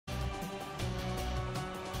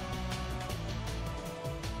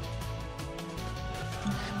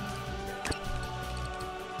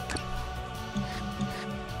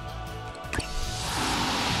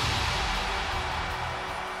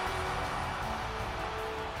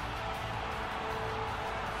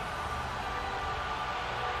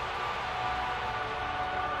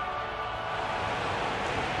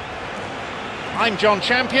I'm John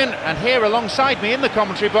Champion, and here alongside me in the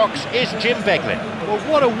commentary box is Jim Beglin. Well,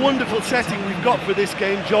 what a wonderful setting we've got for this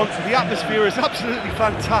game, John. The atmosphere is absolutely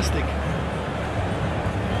fantastic.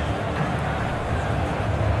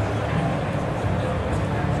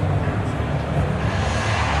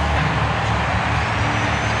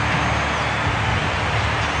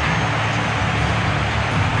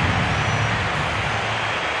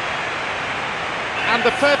 And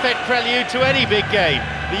the perfect prelude to any big game,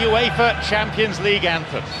 the UEFA Champions League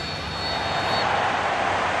anthem.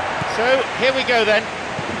 So, here we go then.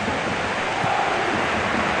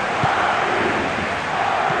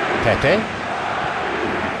 Pepe.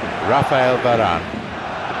 Rafael Varane.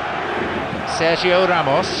 Sergio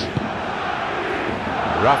Ramos.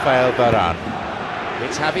 Rafael Varane.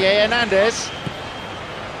 It's Javier Hernandez.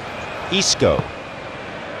 Isco.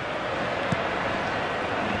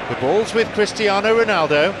 The ball's with Cristiano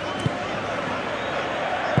Ronaldo.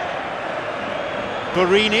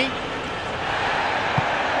 Borini.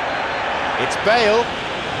 It's Bale.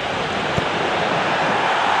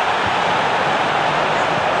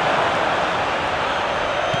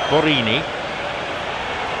 Borini.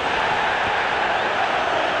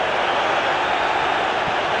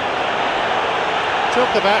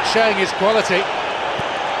 Talk about showing his quality.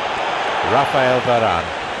 Rafael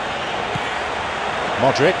Varane.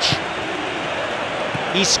 Modric.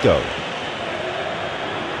 Isco.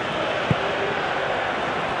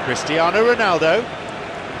 Cristiano Ronaldo.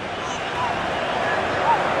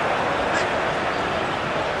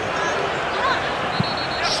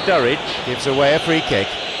 Sturridge gives away a free kick.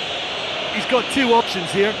 He's got two options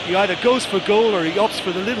here. He either goes for goal or he opts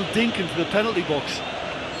for the little dink into the penalty box.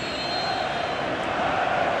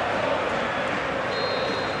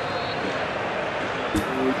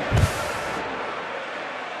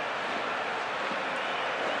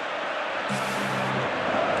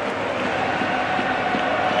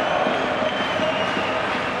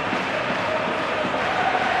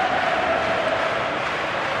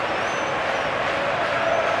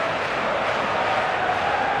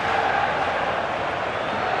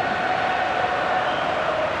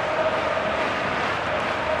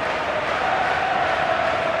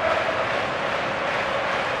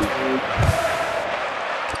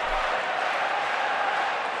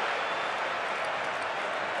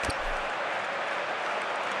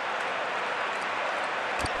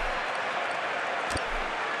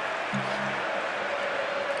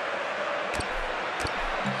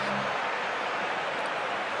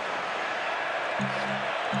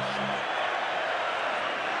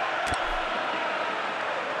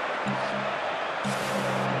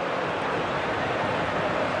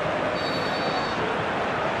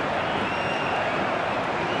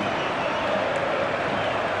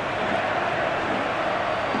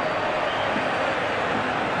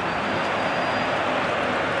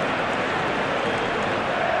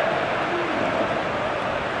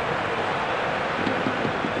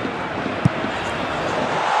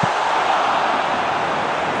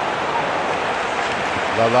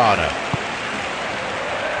 Lallana.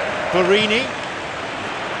 Borini.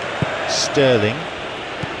 Sterling.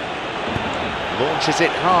 Launches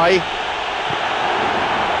it high.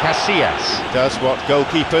 Casillas does what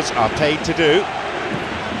goalkeepers are paid to do.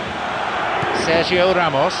 Sergio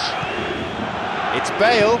Ramos. It's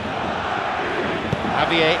Bale.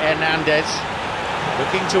 Javier Hernandez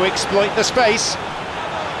looking to exploit the space.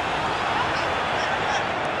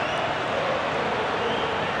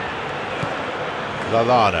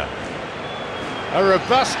 Lallana. A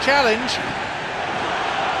robust challenge.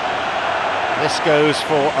 This goes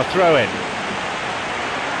for a throw-in.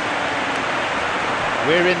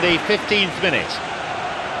 We're in the 15th minute.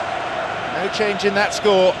 No change in that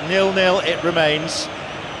score, 0-0 it remains.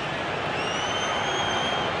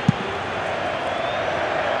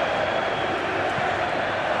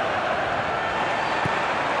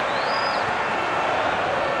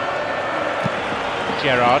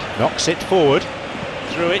 Gerrard knocks it forward.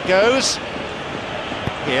 Through it goes.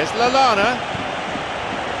 Here's Lallana.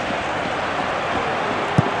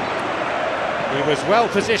 He was well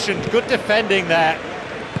positioned, good defending there.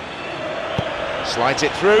 Slides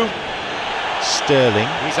it through. Sterling.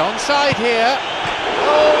 He's onside here.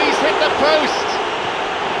 Oh, he's hit the post.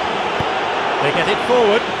 They get it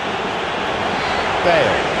forward.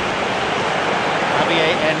 Bale.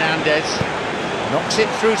 Javier Hernandez knocks it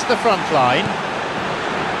through to the front line.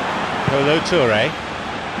 Kolo Touré.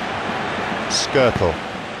 Skrtel.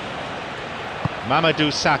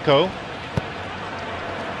 Mamadou Sakho.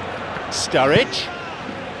 Sturridge.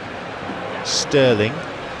 Sterling.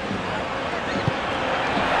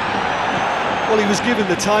 Well, he was given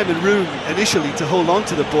the time and room initially to hold on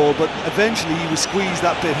to the ball, but eventually he was squeezed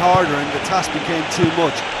that bit harder and the task became too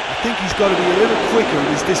much. I think he's got to be a little quicker in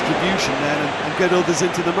his distribution then and get others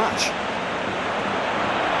into the match.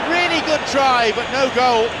 Really good try, but no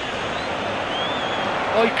goal.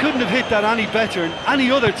 Oh, he couldn't have hit that any better, and any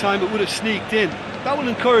other time it would have sneaked in. That will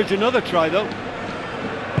encourage another try though.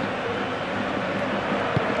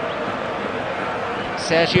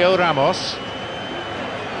 Sergio Ramos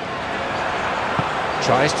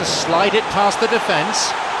tries to slide it past the defence.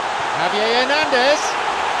 Javier Hernandez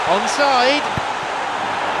onside.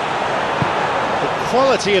 The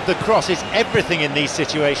quality of the cross is everything in these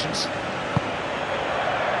situations.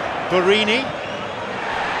 Borini.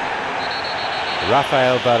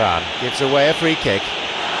 Rafael Varane gives away a free kick.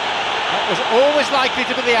 That was always likely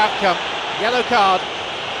to be the outcome. Yellow card.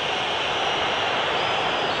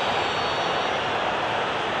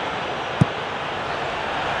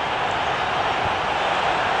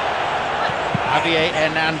 Javier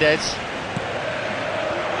Hernandez.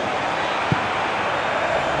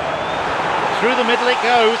 Through the middle it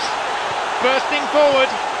goes. Bursting forward.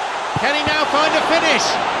 Can he now find a finish?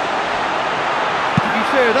 To be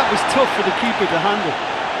fair, that was tough for the keeper to handle.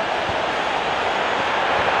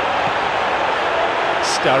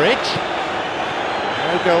 Sturridge.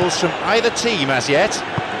 No goals from either team as yet.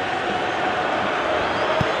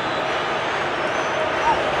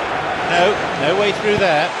 No way through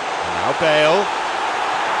there. Now Bale.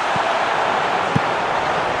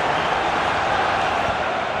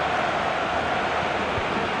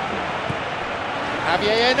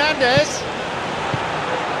 Javier Hernandez.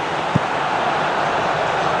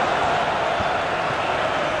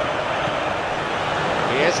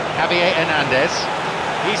 Here's Javier Hernandez.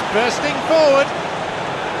 He's bursting forward.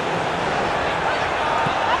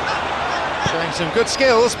 Showing some good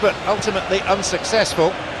skills, but ultimately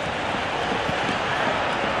unsuccessful.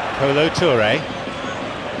 Kolo Touré.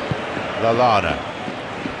 Lallana.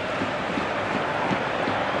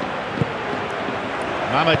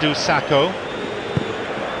 Mamadou Sakho.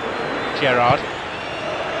 Gerrard.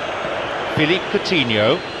 Philippe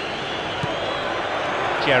Coutinho.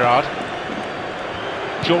 Gerrard.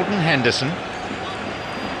 Jordan Henderson.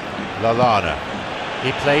 Lallana.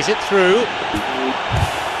 He plays it through.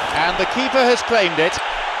 And the keeper has claimed it.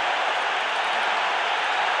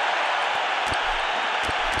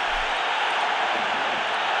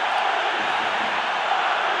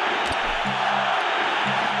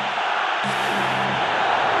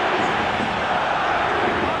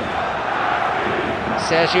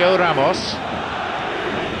 Sergio Ramos.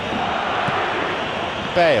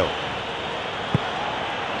 Bale.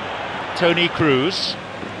 Toni Kroos.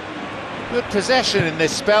 Good possession in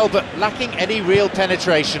this spell, but lacking any real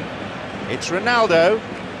penetration. It's Ronaldo.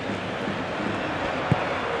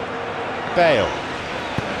 Bale.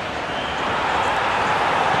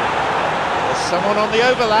 There's someone on the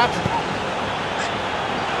overlap.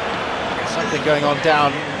 Something going on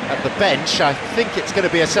down at the bench. I think it's going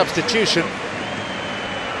to be a substitution.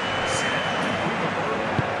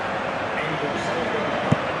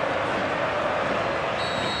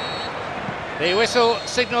 The whistle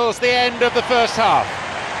signals the end of the first half.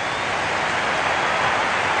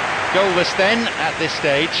 Goalless then at this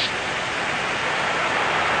stage.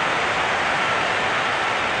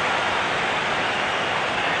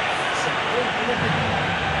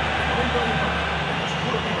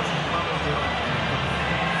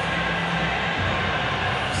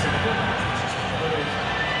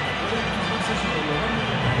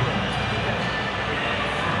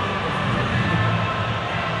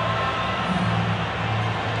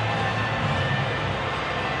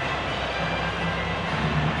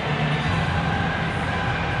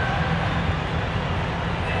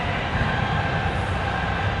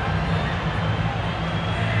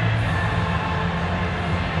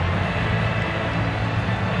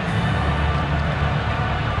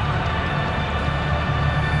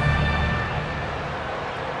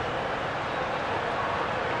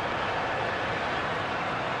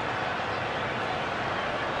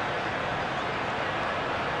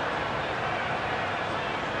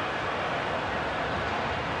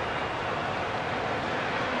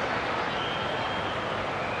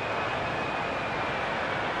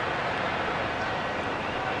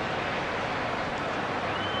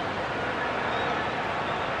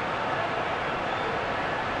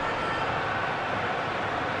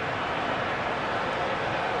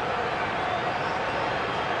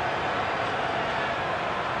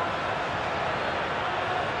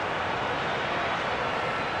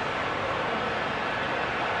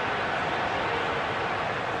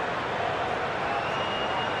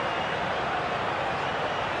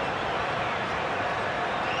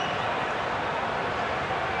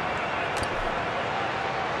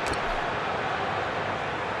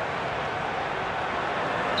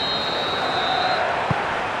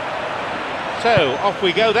 So, off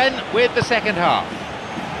we go then with the second half.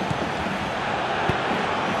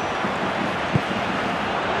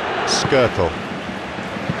 Skirtle.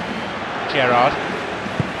 Gerrard.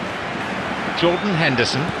 Jordan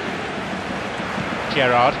Henderson.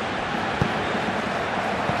 Gerrard.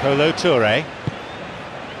 Kolo Touré.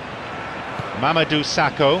 Mamadou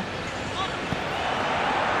Sakho.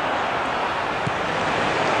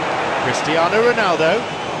 Cristiano Ronaldo.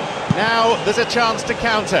 Now there's a chance to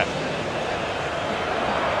counter.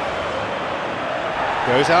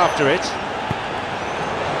 Goes after it.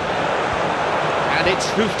 And it's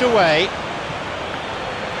hoofed away.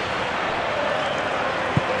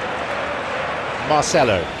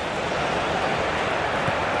 Marcelo.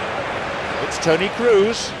 It's Toni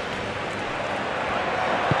Kroos.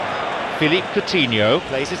 Philippe Coutinho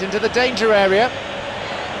plays it into the danger area.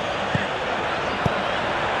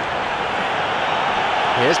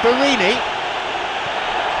 Here's Borini.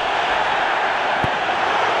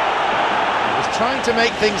 He was trying to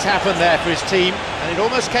make things happen there for his team, and it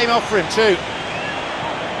almost came off for him too.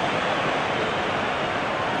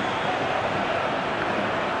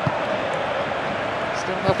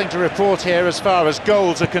 Still nothing to report here as far as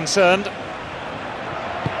goals are concerned.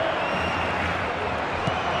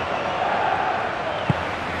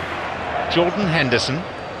 Jordan Henderson.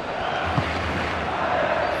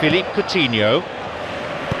 Philippe Coutinho.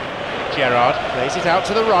 Gerrard plays it out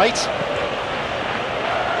to the right.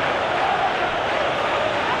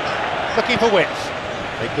 Looking for width.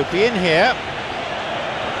 They could be in here.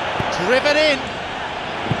 Driven in.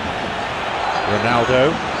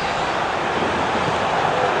 Ronaldo.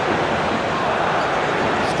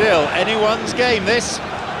 Still anyone's game, this.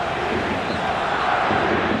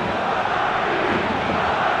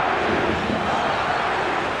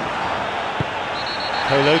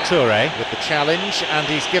 Kolo Touré with the challenge, and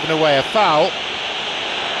he's given away a foul.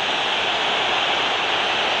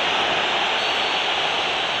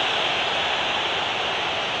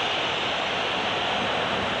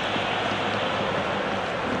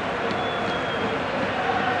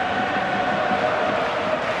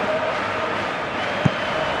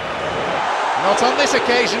 Not on this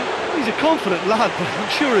occasion. He's a confident lad, but I'm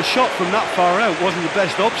sure a shot from that far out wasn't the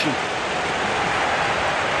best option.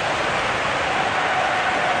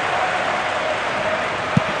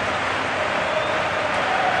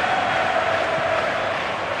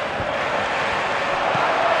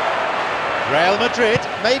 Real Madrid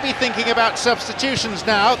may be thinking about substitutions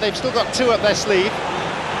now. They've still got two up their sleeve.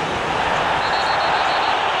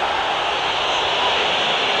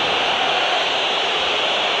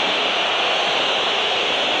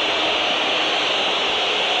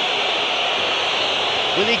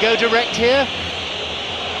 Will he go direct here?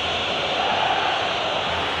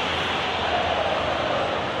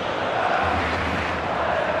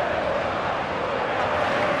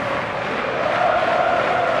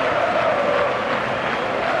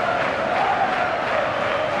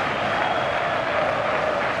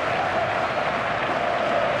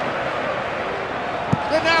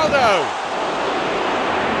 Ronaldo!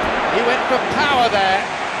 He went for power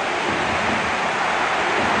there.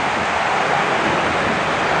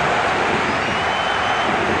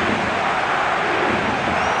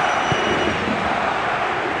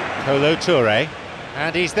 Kolo Touré,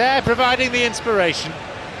 and he's there providing the inspiration.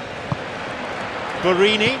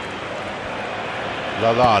 Borini.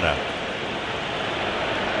 Lallana.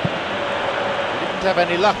 Didn't have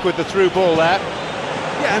any luck with the through ball there.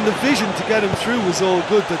 Yeah, and the vision to get him through was all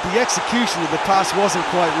good, but the execution of the pass wasn't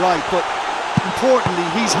quite right. But importantly,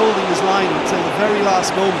 he's holding his line until the very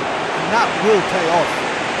last moment, and that will pay off.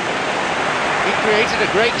 He created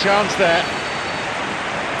a great chance there.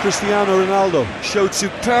 Cristiano Ronaldo showed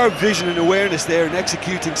superb vision and awareness there in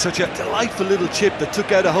executing such a delightful little chip that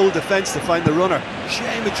took out a whole defence to find the runner.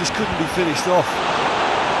 Shame it just couldn't be finished off.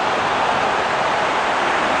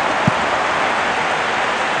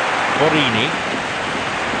 Borini.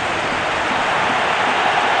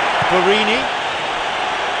 Borini.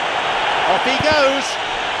 Off he goes.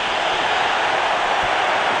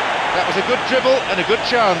 That was a good dribble and a good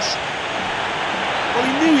chance. Well,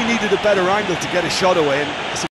 he knew he needed a better angle to get a shot away, and